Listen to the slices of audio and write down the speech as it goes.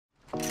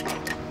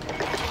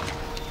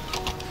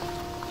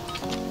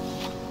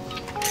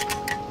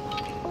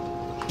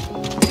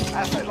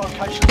Asset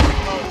location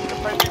confirmed.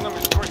 Defending them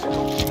is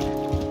critical.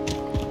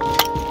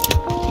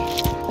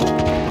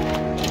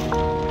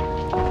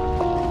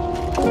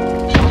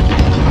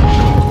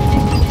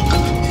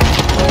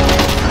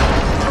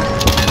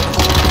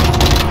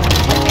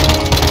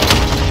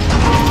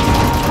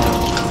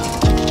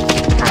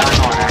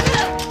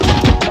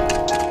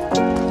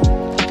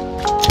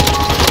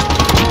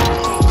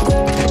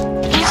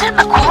 He's in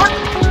the corner.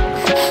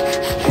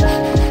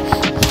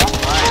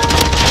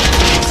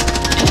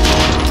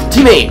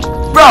 Teammate,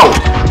 bro!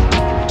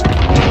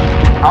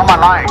 How am I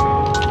lying?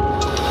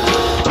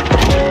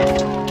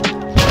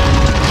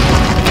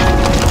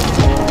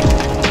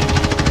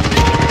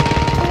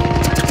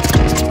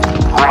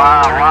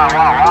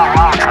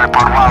 Wow,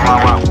 tripod,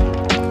 wow.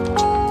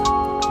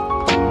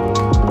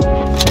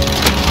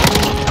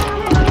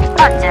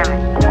 God damn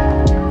it.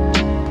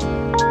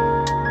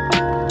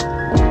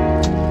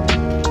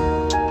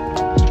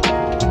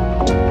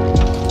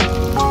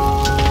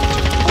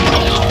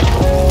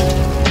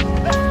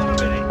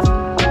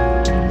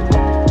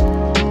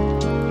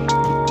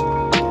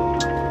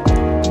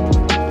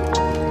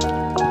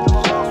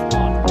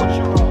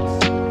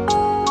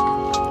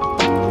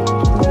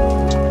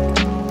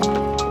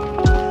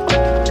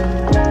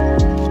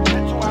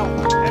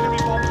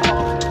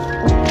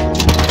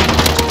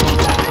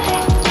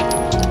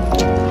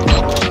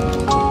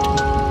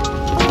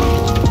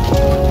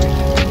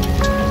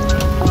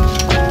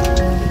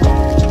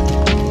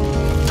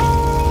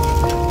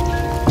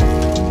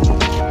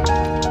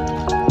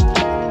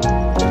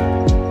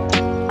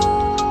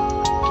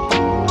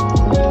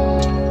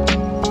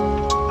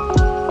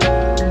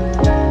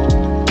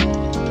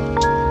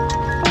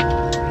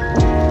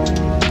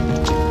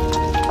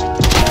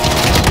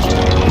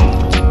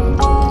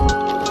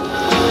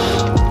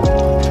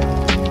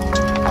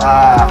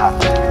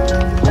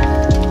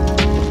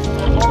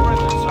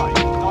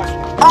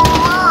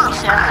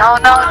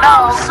 No.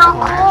 So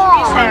cool.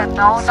 He said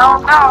no. No.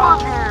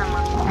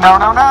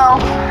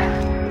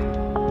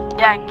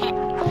 Yeah,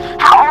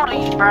 how old are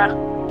you, bro?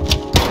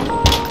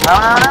 No.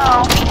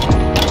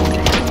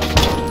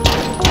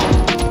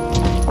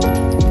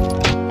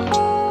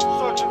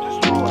 Search and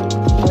destroy.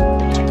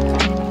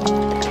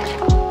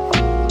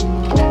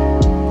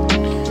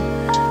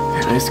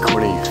 Nice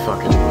corner, you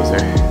fucking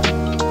loser.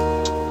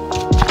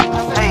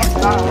 Hey, it's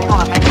not illegal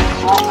to make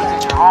explosives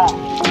in your home.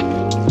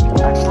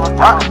 I just looked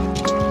up.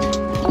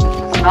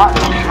 It's not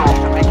illegal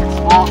to make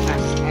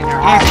explosives in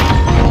your home.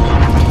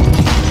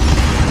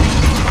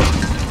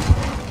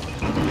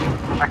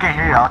 I can't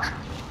hear you, Alex.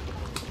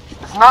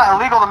 It's not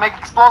illegal to make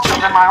explosives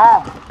in my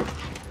home.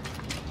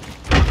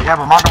 Yeah,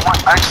 but Modern One.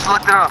 I just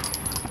looked it up.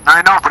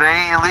 I know, but it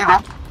ain't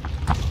illegal.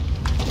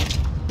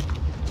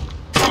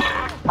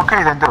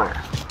 Okay, then do it.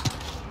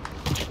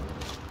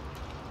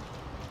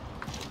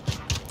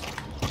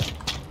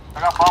 I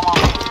got bomb on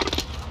me.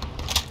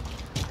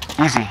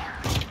 Easy.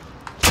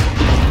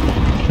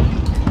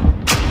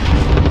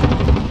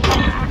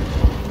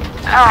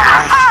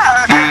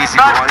 Easy,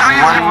 boys.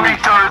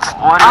 Retards.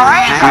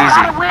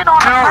 Easy.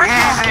 Too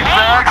easy,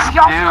 facts.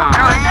 Too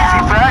easy,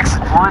 facts.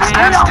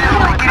 Stand still,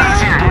 make it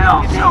easier.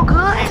 Y'all feel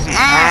good? Easy.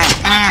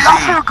 Y'all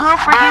feel good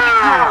for getting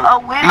a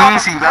win on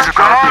Easy, you guys are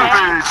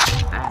garbage.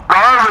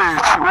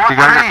 You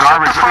guys are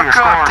garbage. Look at your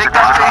scores. Take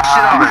that fake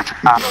shit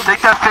off.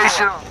 Take that fake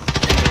shit off.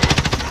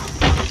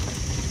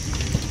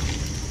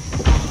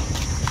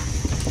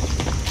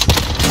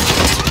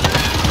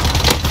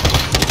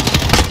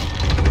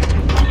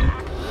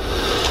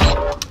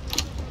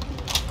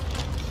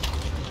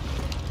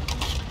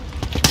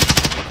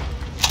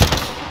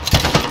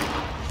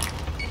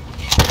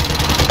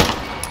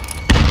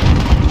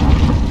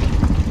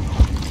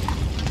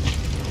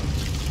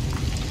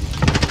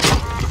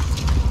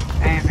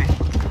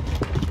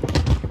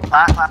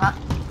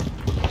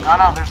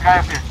 No, there's a guy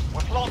up here.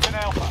 We're planting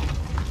Alpha.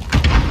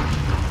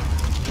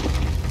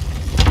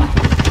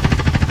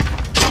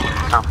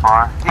 So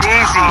far.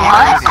 Easy, you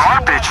guys are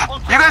garbage.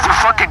 You guys are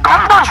fucking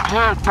garbage.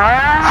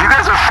 You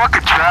guys are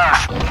fucking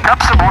trash. Have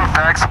some more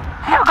facts.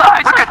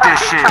 Look at this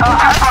shit. Too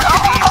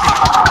fucking easy.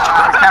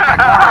 Look at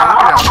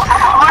him.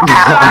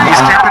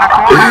 He's camping a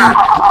corner.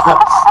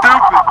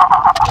 Stupid.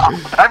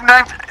 I've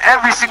knifed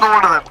every single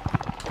one of them.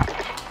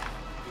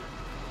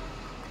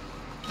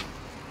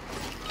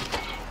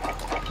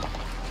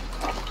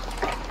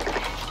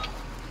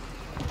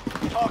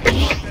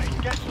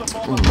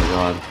 Oh my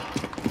god.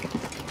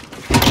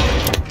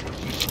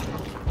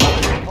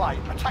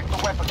 Attack the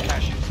weapon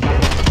caches.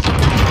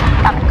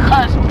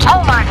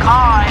 Oh my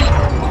god.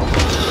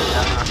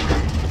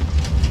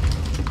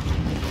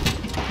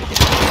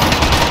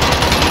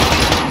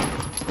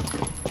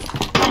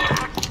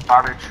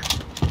 Garbage.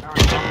 There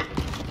we go.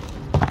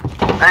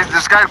 Hey,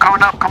 this guy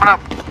coming up. On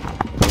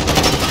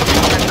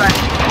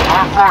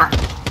the floor.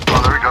 Oh,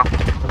 there we go.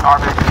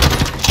 Garbage.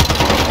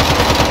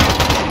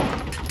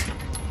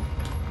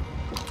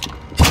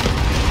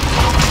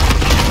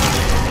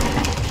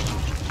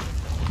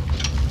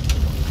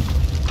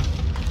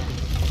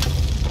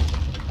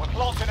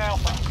 Planting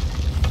Alpha.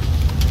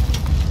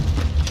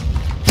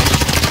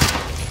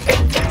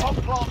 Top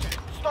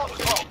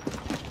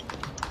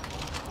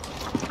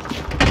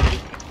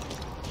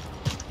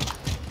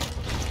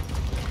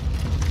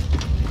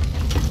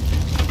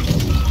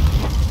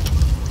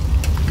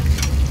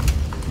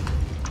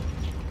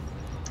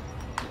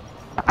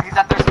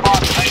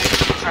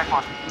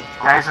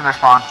Yeah, he's in their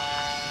spawn.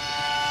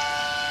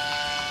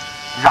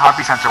 He's a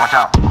heartbeat sensor, watch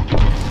out.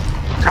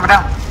 He's coming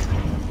down.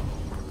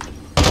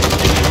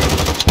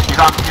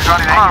 He's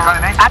running in,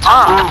 I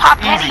told you to pop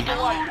easy. any, dude.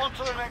 On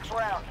to the next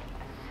round.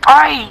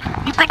 Alright,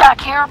 you think I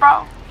care,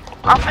 bro?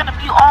 I'm finna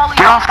mute all of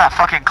Get y'all. off that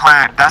fucking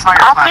clan. That's not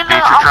your clan,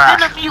 bitch. You're I'm trash.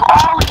 finna mute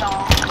all of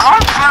y'all.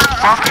 I'm finna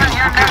fucking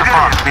you're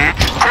negative,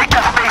 bitch. Take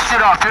that face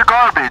shit off. You're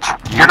garbage.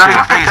 You're not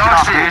your face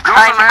off, bitch.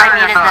 I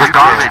needed that. You're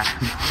garbage.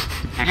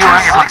 You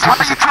ain't like what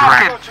are you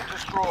talking? Search and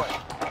destroy.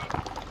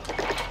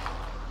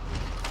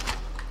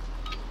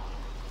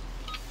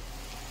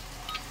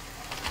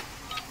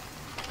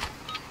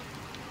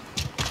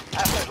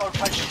 Asset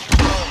location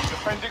confirmed.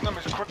 Defending them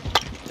is critical.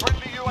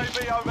 Friendly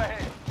UAV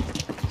overhead.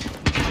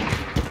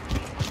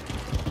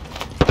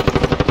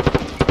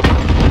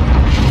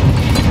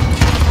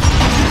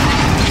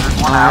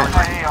 There's one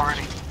outside A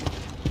already.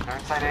 They're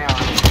inside A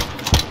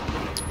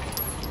already.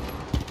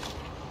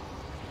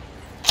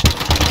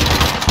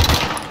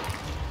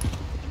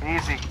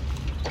 Easy.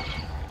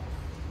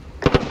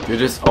 You're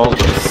just all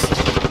this.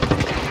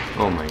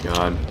 Oh my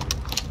god.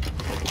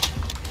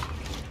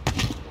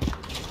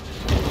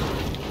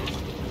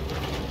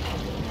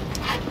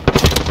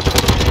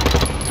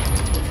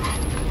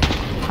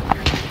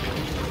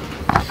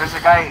 There's a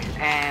guy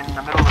in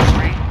the middle of the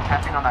street,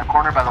 camping on that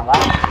corner by the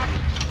wall.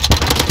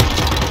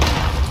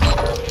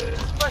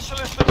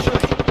 Specialist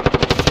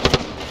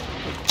achieved.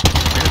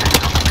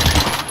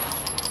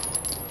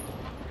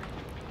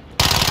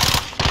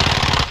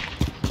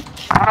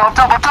 Oh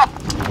no, up top!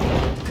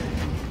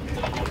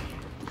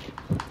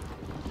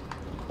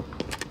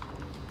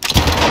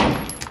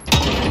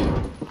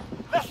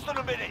 Less than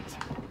a minute.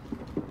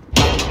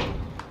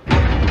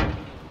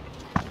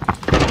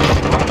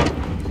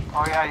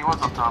 Oh yeah, he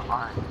was up top,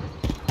 alright.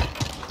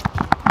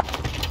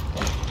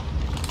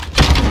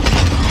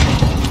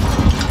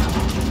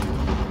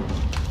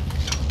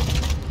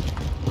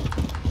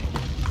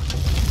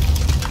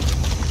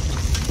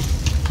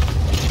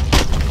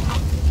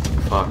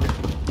 Fuck.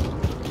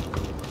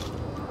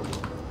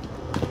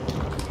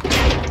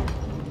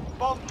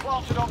 Bomb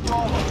planted on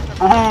Bravo.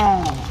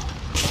 Ooh!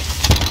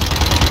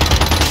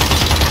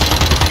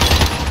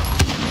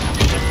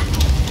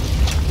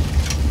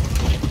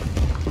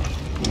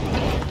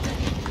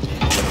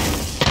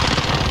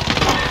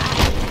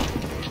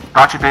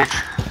 Got you, bitch.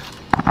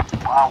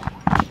 Wow.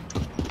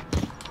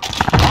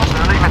 Oh,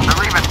 they're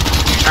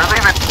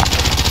leaving.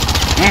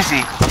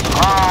 Easy.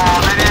 Oh,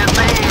 they didn't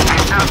leave.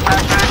 Issues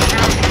back to the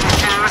shoot.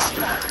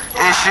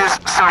 Issues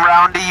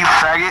surrounding you,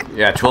 faggot.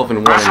 Yeah, 12 and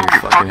 1 Press in up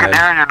your your fucking fucking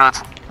head. air in your nuts.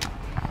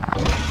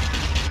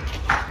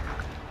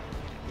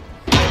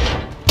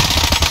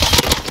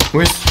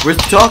 Where's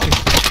the talking?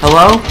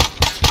 Hello?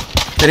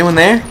 Is anyone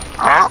there?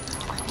 Oh,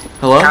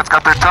 Hello? cats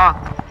got their tongue.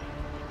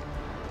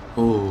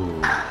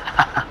 Ooh.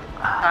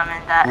 I'm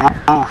in that.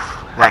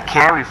 Oof, that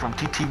carry from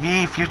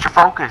TTV, Future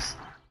Focus.